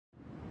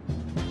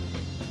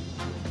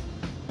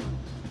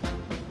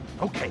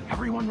Okay,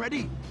 everyone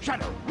ready?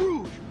 Shadow,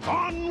 Rouge,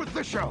 on with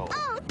the show!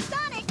 Oh,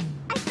 Sonic!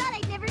 I thought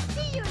I'd never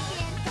see you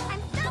again. I'm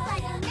so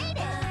glad you made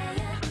it.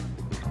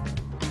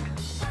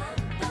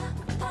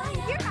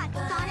 You're not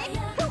Sonic.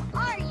 Who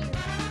are you?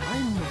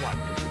 I'm the one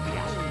who should be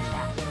asking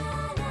that.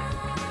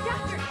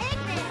 Dr.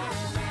 Eggman!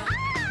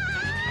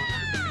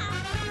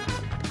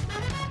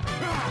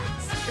 Ah!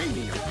 Give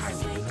me your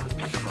tiny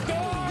pecker.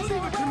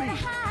 Leave it to me.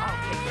 I'll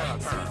take care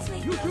of her.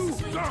 You two,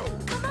 go!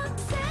 Give up,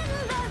 baby.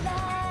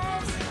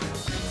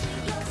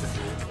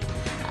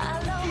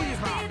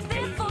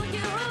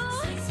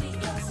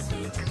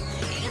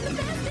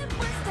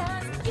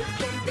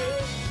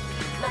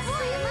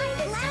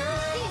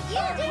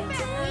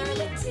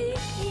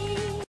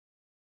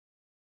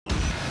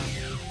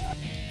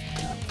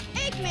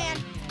 Eggman,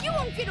 you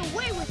won't get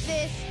away with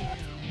this.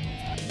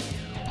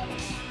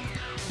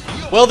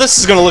 Well, this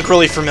is going to look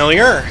really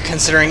familiar,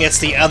 considering it's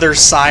the other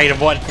side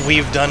of what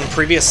we've done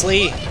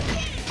previously.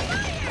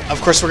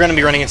 Of course, we're going to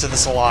be running into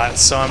this a lot,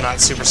 so I'm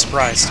not super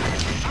surprised.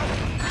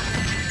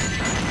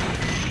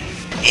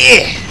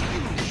 Eh!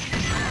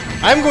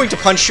 I'm going to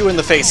punch you in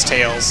the face,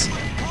 Tails.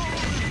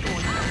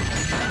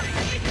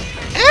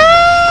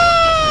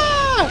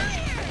 Ah!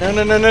 No,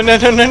 no, no, no, no,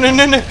 no, no, no,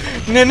 no, no,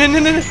 no, no, no,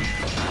 no.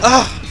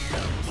 Ah!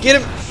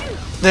 Get him!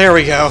 There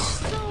we go.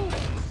 So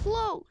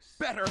close.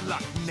 Better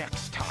luck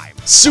next time.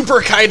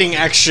 Super kiting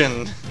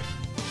action!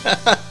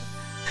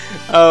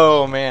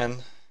 Oh man,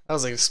 that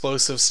was an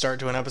explosive start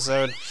to an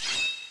episode.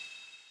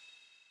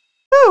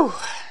 Whew!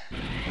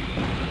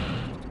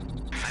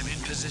 I'm in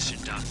position,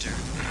 Doctor.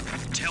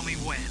 Tell me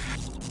when.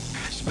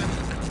 There's been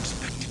an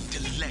unexpected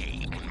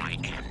delay on my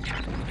end.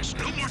 There's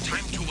no more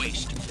time to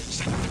waste.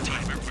 Set the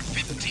timer for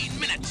 15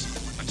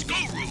 minutes. Let's go,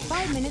 Rouge!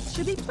 5 minutes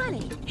should be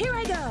plenty. Here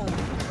I go.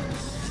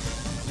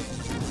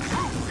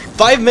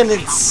 5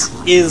 minutes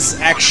is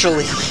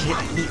actually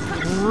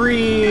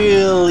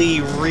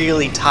really,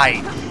 really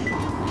tight.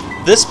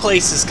 This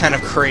place is kind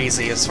of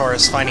crazy as far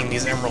as finding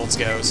these emeralds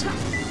goes.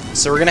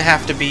 So we're gonna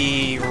have to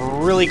be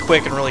really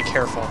quick and really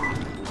careful.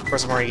 Of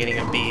course, I'm already getting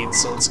a bead,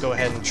 so let's go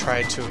ahead and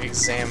try to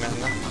examine.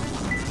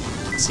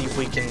 See if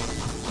we can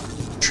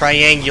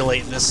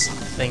triangulate this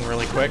thing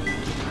really quick.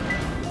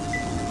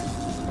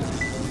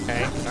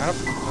 Okay, not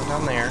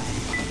down there.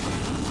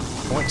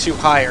 I went too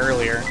high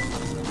earlier.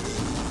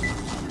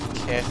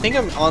 Okay, I think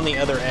I'm on the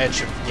other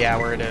edge of... yeah,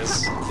 where it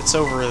is. It's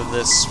over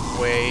this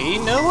way.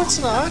 No, it's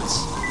not.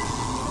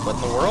 What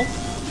in the world?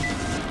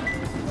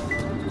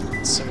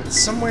 So it's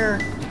somewhere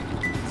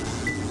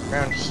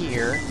around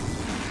here.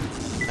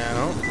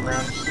 No,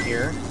 around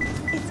here.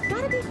 It's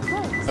gotta be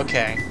close.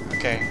 Okay,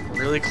 okay,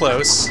 really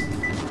close.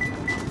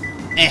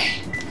 Eh.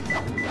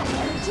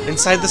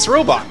 Inside this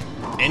robot.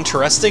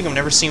 Interesting, I've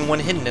never seen one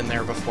hidden in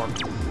there before.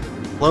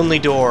 Lonely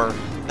door.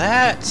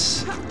 That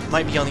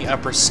might be on the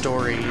upper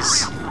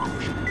stories.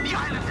 The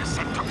island is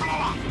set to blow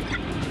up.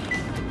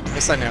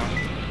 Yes, I know.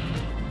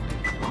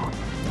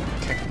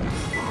 Okay.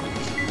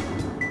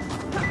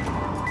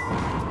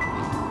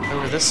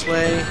 Over this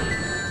way.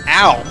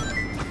 Ow!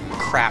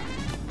 Crap.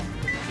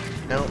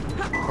 No,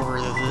 over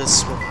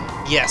this way.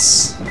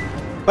 Yes!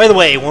 By the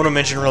way, I want to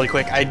mention really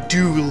quick, I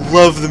do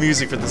love the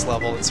music for this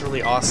level. It's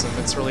really awesome.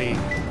 It's really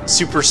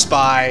Super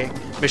Spy,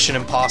 Mission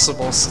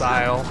Impossible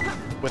style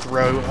with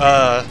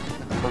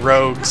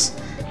rogues.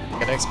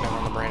 Got X-Men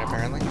on the brain,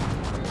 apparently.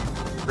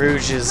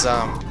 Rouge's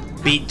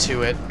beat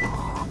to it.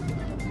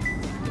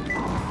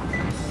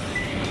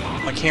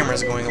 My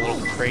camera's going a little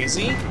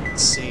crazy.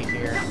 Let's see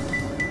here.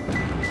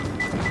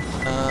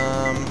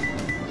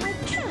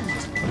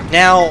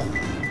 Now,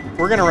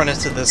 we're gonna run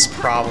into this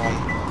problem.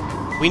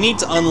 We need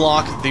to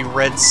unlock the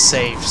red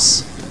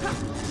safes.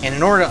 And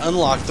in order to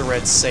unlock the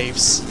red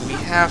safes, we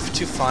have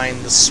to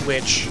find the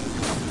switch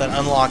that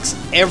unlocks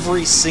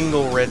every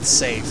single red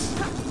safe.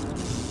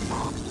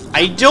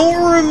 I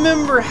don't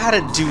remember how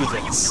to do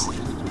this.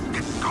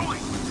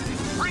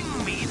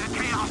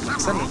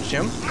 Is that a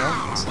gym? No,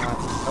 it's not.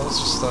 That was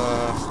just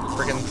a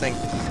friggin' thing.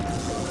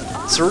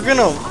 So we're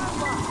gonna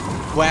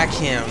whack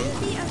him.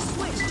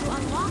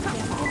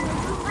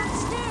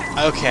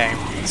 Okay,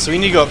 so we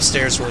need to go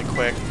upstairs really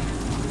quick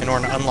in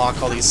order to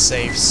unlock all these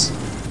safes.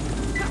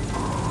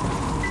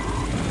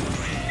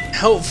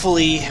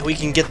 Hopefully we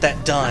can get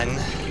that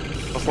done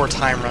before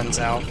time runs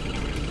out.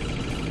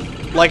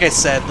 Like I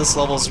said, this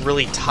level is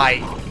really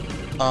tight.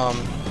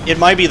 It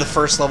might be the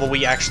first level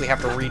we actually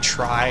have to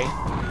retry,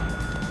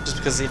 just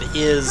because it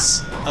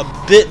is a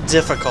bit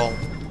difficult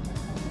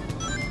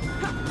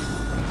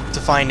to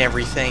find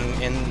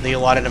everything in the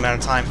allotted amount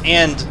of time,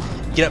 and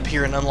get up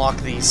here and unlock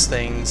these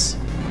things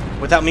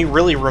without me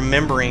really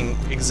remembering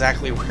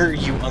exactly where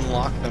you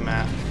unlock them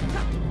at.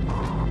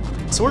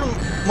 So we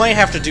might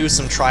have to do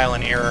some trial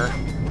and error.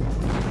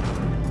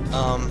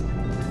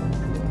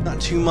 Not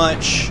too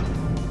much,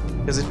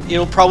 because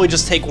it'll probably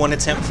just take one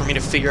attempt for me to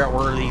figure out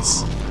where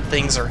these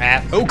things are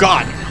at. Oh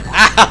god!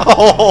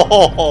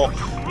 Ow!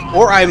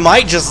 Or I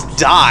might just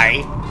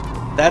die.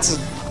 That's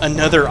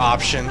another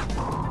option.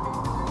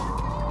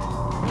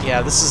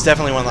 Yeah, this is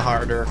definitely one of the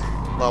harder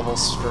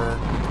levels for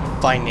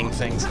finding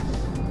things.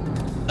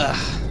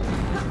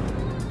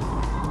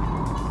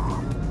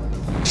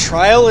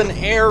 Trial and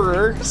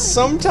error,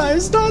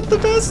 sometimes not the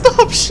best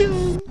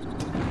option.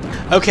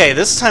 Okay,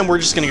 this time we're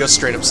just gonna go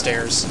straight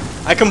upstairs.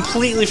 I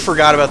completely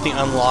forgot about the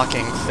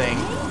unlocking thing.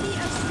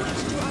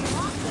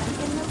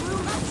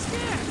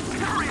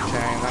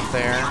 Okay, not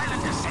there.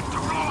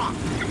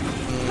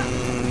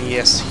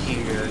 Yes,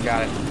 here.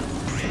 Got it.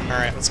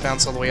 Alright, let's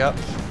bounce all the way up.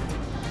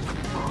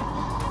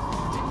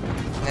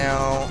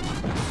 Now,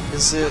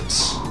 is it...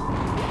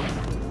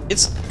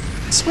 It's...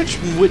 Switch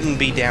wouldn't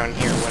be down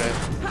here, would it?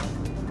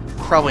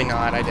 Probably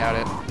not, I doubt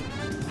it.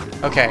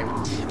 Okay.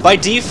 By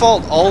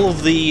default, all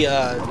of the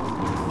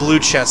blue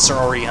chests are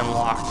already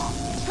unlocked.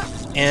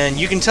 And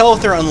you can tell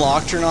if they're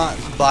unlocked or not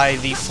by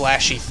the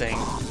flashy thing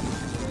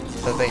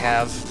that they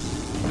have.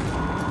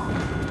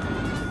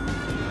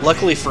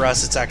 Luckily for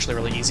us, it's actually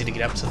really easy to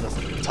get up to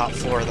the top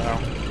floor, though.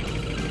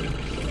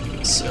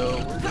 So,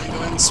 we're gonna go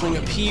ahead and swing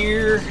up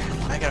here.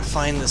 I gotta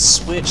find the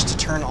switch to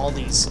turn all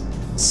these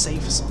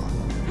safes on.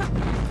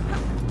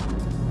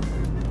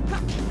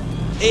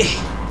 Eh!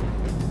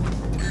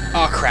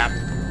 Oh crap.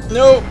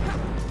 No!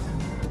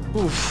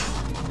 Oof.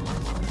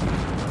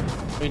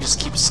 Let me just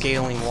keep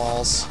scaling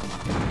walls.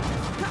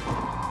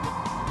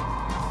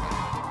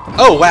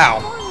 Oh, wow!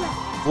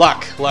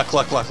 Luck. Luck,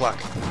 luck, luck, luck.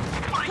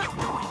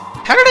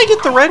 How did I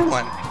get the red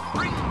one?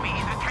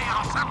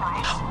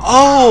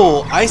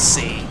 Oh, I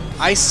see.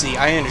 I see.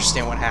 I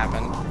understand what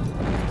happened.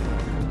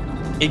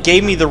 It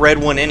gave me the red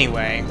one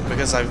anyway,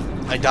 because I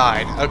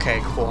died.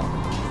 Okay, cool.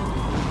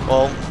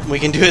 Well, we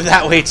can do it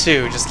that way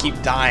too. Just keep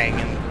dying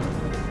and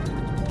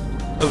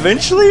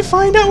eventually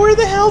find out where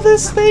the hell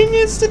this thing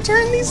is to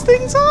turn these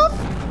things off?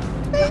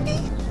 Maybe?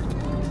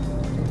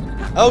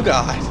 Oh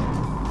god.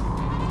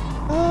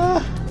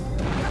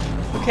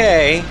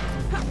 Okay.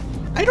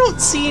 I don't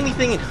see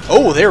anything.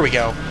 Oh, there we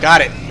go.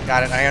 Got it.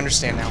 Got it. I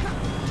understand now.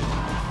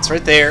 It's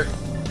right there.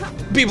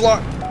 B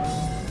block.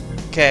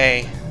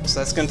 Okay. So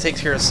that's going to take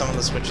care of some of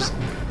the switches.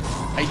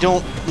 I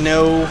don't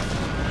know.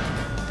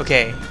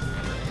 Okay.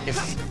 If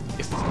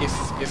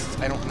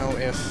I don't know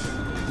if.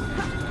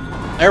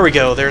 There we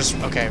go. There's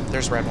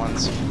red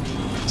ones.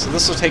 So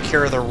this will take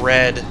care of the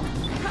red.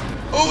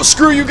 Oh,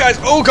 screw you guys.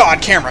 Oh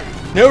god, camera.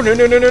 No, no,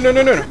 no, no, no, no,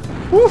 no, no.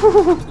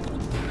 Woo-hoo-hoo-hoo.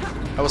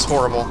 That was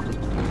horrible.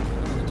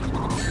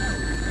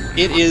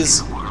 It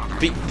is...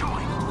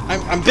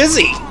 I'm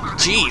busy!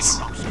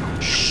 Jeez.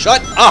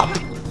 Shut up!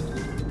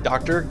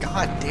 Doctor,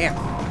 god damn.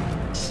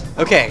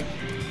 Okay.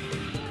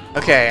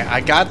 Okay, I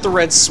got the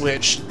red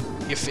switch.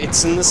 If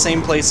it's in the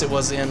same place it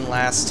was in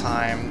last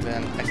time,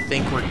 then I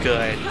think we're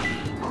good.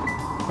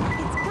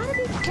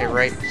 Okay,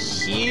 right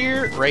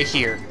here. Right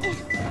here.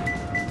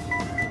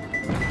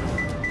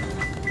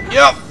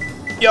 Yup!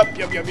 Yup,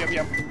 yup, yup, yup,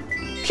 yup.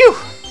 Phew!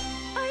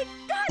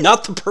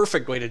 Not the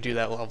perfect way to do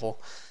that level.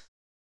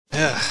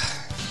 Ugh.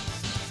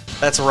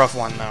 That's a rough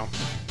one, though.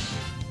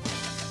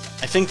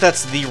 I think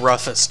that's the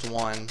roughest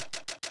one.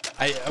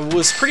 I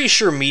was pretty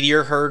sure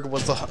Meteor Herd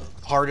was the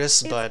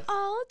hardest, but... It's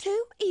all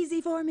too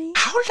easy for me.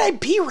 How did I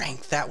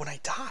B-rank that when I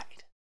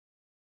died?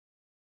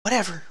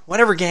 Whatever.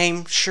 Whatever,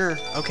 game. Sure.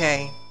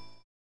 Okay.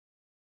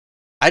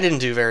 I didn't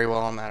do very well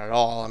on that at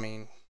all. I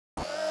mean...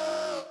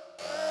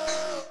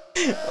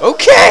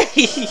 Okay!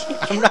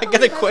 I'm not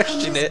gonna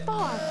question it.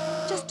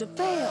 Just to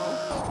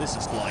fail. This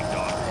is Flying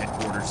Dog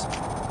headquarters.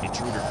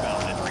 Intruder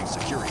found entering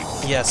security.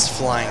 Yes,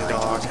 Flying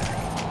Dog.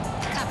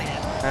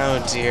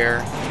 Oh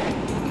dear.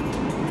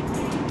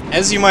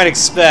 As you might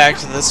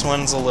expect, this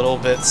one's a little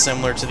bit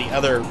similar to the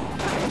other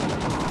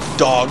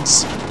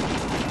dogs.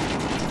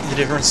 The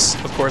difference,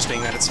 of course,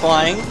 being that it's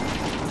flying.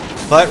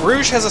 But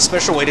Rouge has a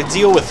special way to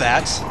deal with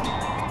that,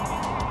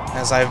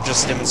 as I've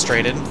just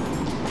demonstrated.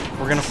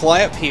 We're gonna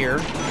fly up here,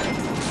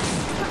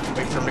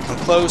 wait for him to come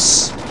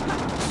close,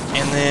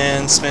 and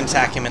then spin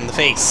attack him in the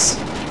face.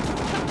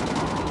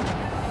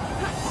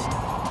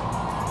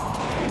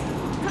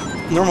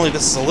 Normally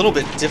this is a little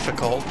bit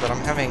difficult, but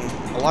I'm having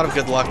a lot of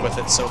good luck with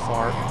it so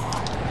far.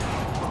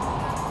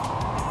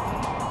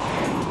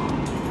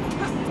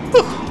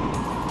 Whew.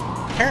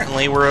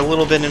 Apparently we're a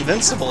little bit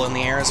invincible in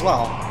the air as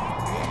well.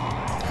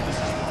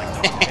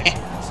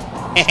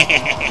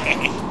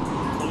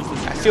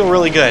 I feel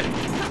really good.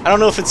 I don't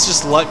know if it's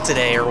just luck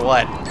today or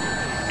what.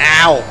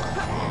 Ow!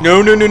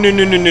 No, no, no, no,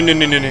 no, no, no, no,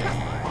 no, no, no.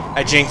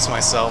 I jinxed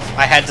myself.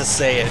 I had to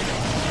say it.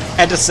 I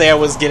had to say I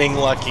was getting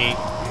lucky.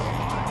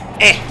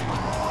 Eh!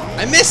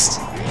 I missed!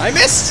 I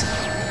missed!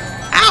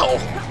 Ow!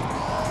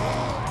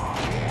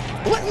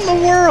 What in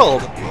the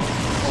world?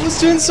 I was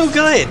doing so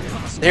good.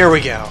 There we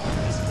go.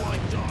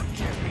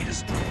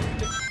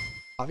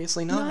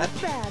 Obviously not.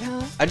 Not bad,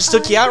 huh? I just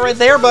took you out right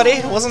there, buddy.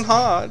 It wasn't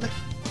hard.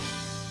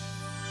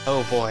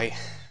 Oh boy.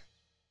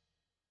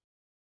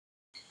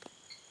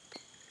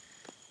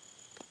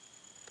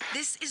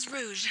 This is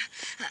Rouge.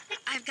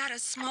 I've got a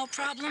small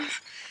problem.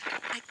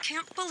 I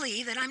can't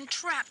believe that I'm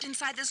trapped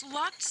inside this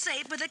locked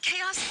safe with a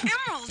Chaos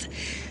Emerald.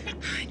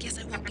 I guess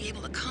I won't be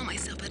able to call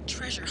myself a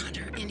treasure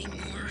hunter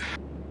anymore.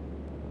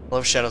 I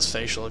love Shadow's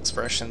facial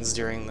expressions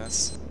during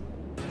this.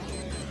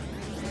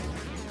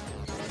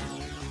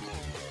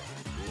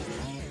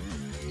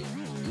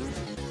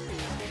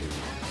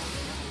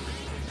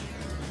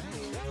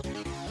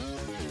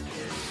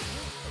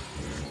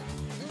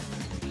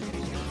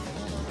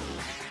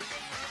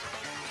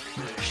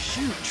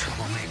 Shoot,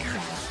 troublemaker.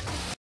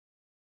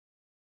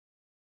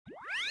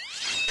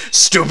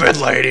 Stupid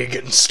lady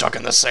getting stuck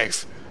in the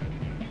safe.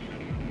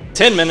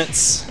 10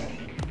 minutes.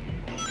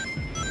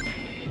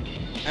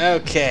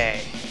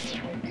 Okay.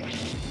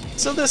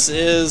 So this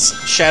is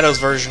Shadow's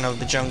version of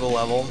the jungle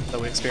level that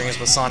we experienced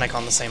with Sonic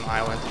on the same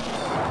island.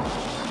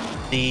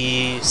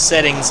 The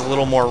setting's a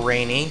little more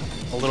rainy,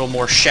 a little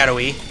more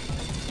shadowy.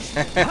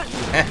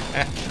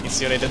 You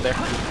see what I did there?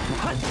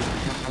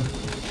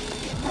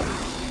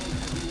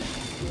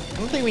 I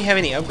don't think we have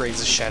any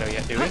upgrades as Shadow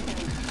yet, do we?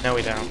 No,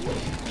 we don't.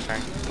 Okay.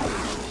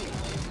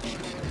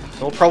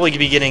 We'll probably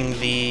be getting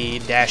the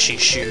dashy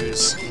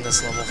shoes in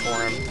this level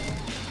for him.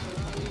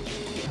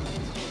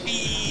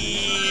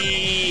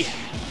 Eee!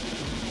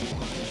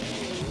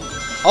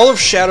 All of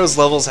Shadow's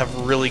levels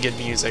have really good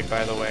music,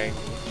 by the way.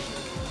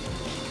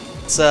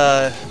 It's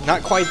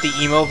not quite the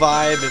emo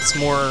vibe, it's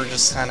more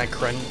just kind of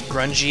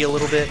grungy a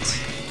little bit.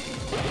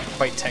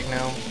 Quite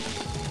techno.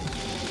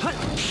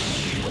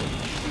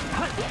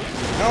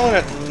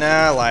 Nah,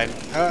 I lied.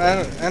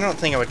 I don't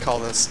think I would call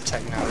this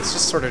techno. It's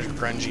just sort of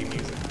grungy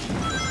music.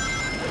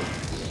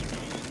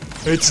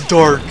 It's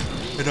dark,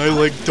 and I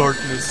like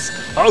darkness.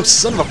 Oh,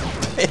 son of a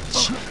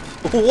bitch!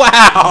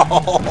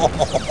 Wow!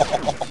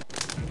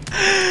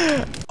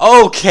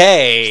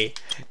 Okay.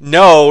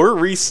 No, we're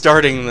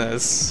restarting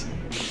this.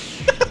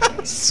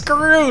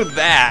 Screw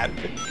that.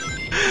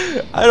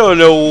 I don't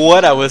know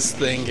what I was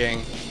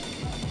thinking.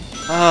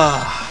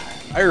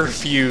 I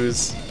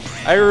refuse.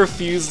 I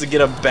refuse to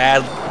get a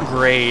bad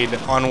grade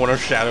on one of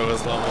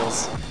Shadow's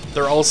levels.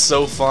 They're all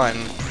so fun.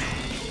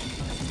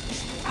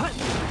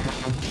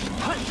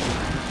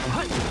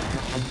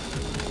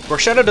 Where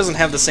Shadow doesn't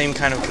have the same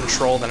kind of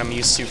control that I'm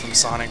used to from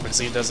Sonic because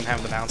he doesn't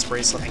have the bounce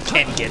bracelet and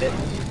can't get it.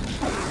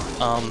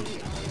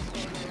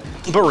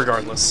 But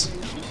regardless,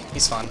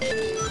 he's fun.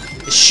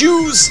 His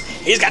shoes!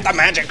 He's got the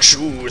magic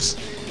shoes!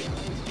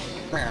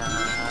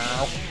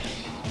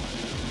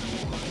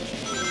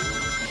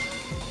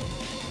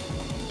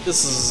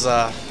 This is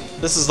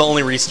the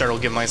only restart I'll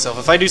give myself.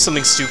 If I do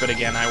something stupid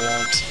again, I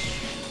won't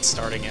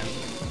start again.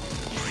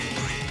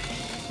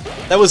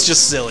 That was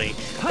just silly.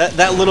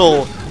 That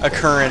little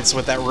occurrence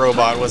with that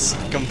robot was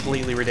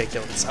completely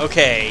ridiculous.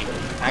 Okay,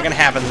 not gonna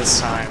happen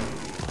this time.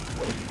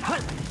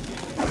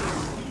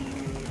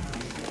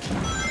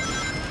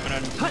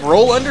 I'm gonna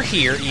roll under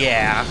here.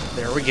 Yeah,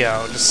 there we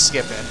go. Just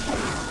skip it.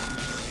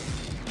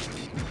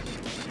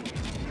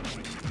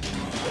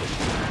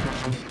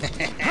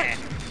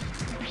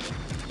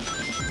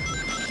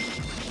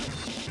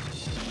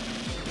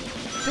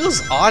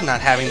 Feels odd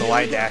not having the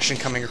light dash and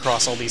coming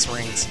across all these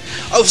rings.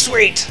 Oh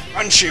sweet!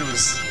 Run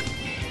shoes!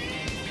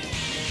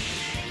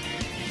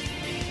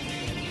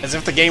 As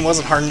if the game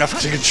wasn't hard enough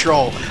to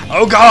control.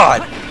 Oh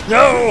god!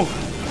 No!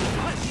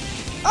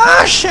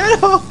 Ah,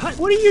 Shadow!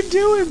 What are you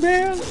doing,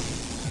 man?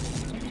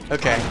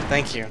 Okay,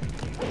 thank you.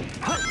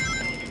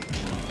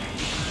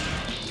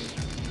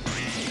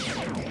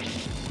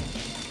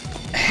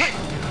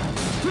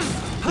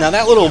 Now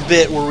that little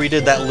bit where we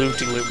did that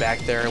loop-de-loop back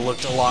there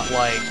looked a lot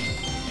like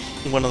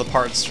one of the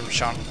parts from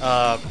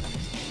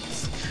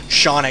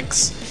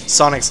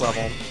Sonic's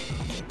level.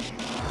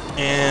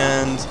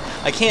 And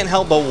I can't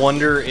help but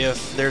wonder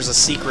if there's a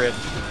secret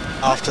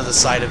off to the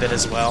side of it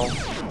as well.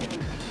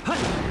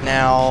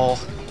 Now,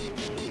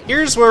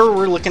 here's where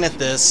we're looking at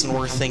this and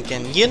we're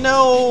thinking, you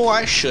know,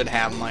 I should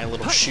have my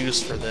little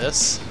shoes for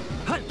this.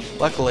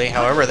 Luckily,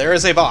 however, there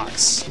is a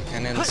box.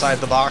 And inside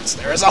the box,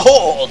 there is a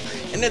hole!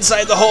 And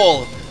inside the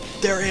hole,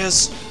 there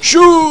is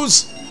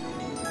shoes!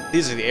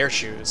 These are the air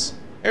shoes.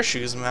 Air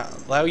shoes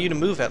allow you to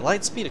move at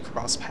light speed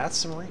across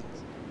paths and rings.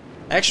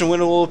 Action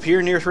window will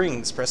appear near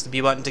rings. Press the B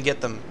button to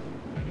get them.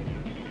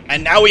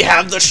 And now we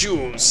have the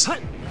shoes!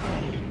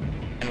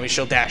 And we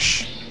shall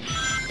dash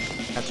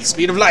at the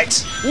speed of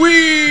light.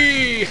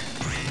 Whee!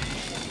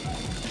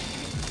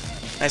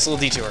 Nice little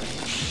detour.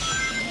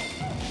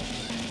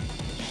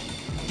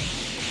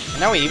 And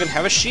now we even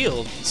have a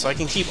shield, so I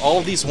can keep all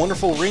of these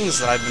wonderful rings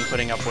that I've been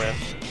putting up with.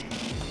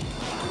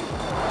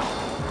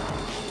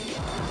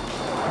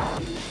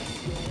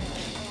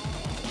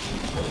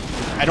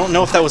 I don't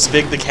know if that was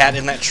Big the Cat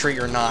in that tree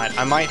or not.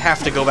 I might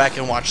have to go back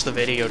and watch the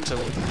video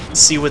to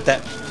see what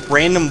that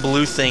random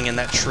blue thing in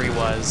that tree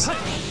was.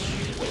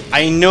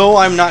 I know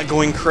I'm not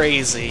going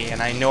crazy,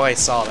 and I know I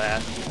saw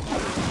that.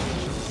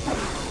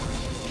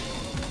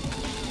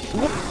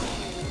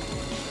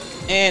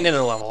 And in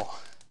a level.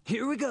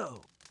 Here we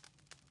go.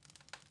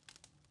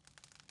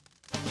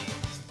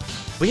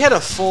 We had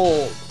a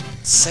full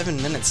 7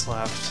 minutes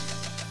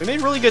left. We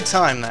made really good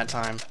time that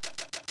time.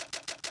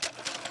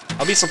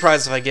 I'll be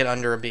surprised if I get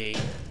under a B.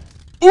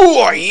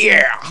 Ooh,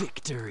 yeah!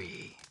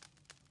 Victory.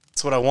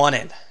 That's what I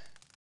wanted.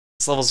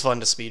 This level's fun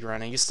to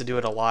speedrun. I used to do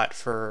it a lot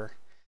for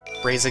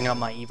raising up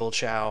my evil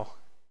Chow.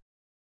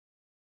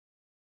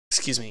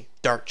 Excuse me,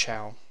 Dark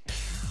Chow.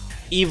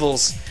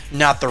 Evil's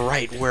not the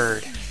right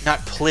word.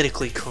 Not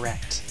politically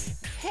correct.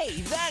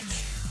 Hey,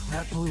 that's...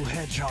 That blue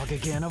hedgehog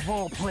again, of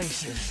all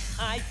places.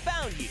 I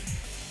found you.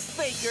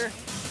 Faker.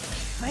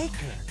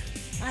 Faker?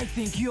 I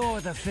think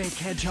you're the fake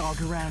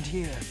hedgehog around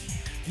here.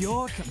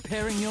 You're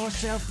comparing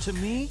yourself to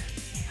me?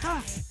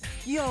 Ha!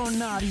 You're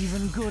not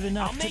even good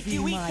enough I'll make to be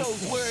you eat my those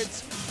friend.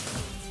 words.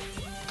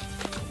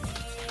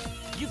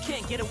 You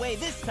can't get away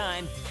this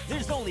time.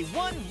 There's only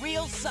one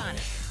real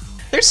Sonic.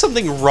 There's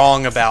something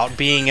wrong about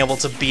being able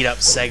to beat up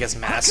Sega's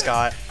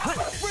mascot.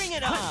 Bring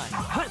it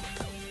on.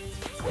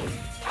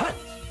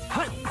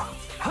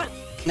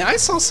 Now, I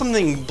saw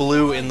something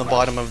blue in the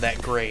bottom of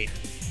that grate.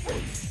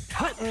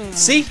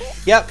 See?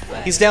 Yep,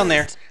 he's down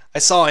there. I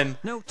saw him.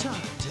 No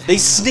time to They hang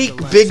out sneak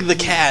the Big lights. the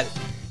Cat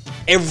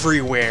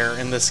everywhere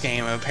in this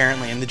game,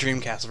 apparently, in the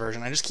Dreamcast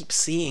version. I just keep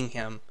seeing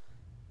him.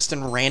 Just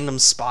in random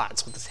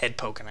spots with his head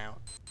poking out.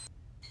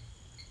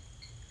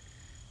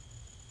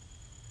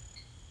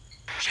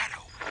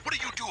 Shadow, what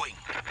are you doing?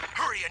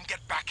 Hurry and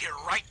get back here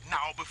right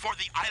now before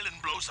the island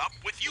blows up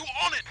with you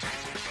on it!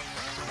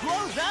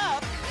 Blows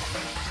up.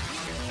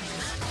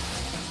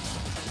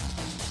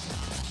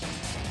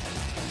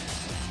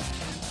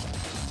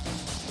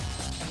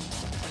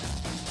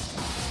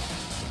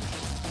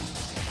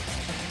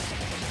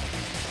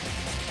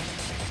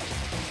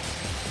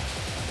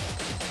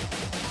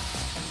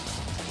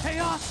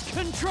 Chaos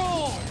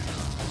Control!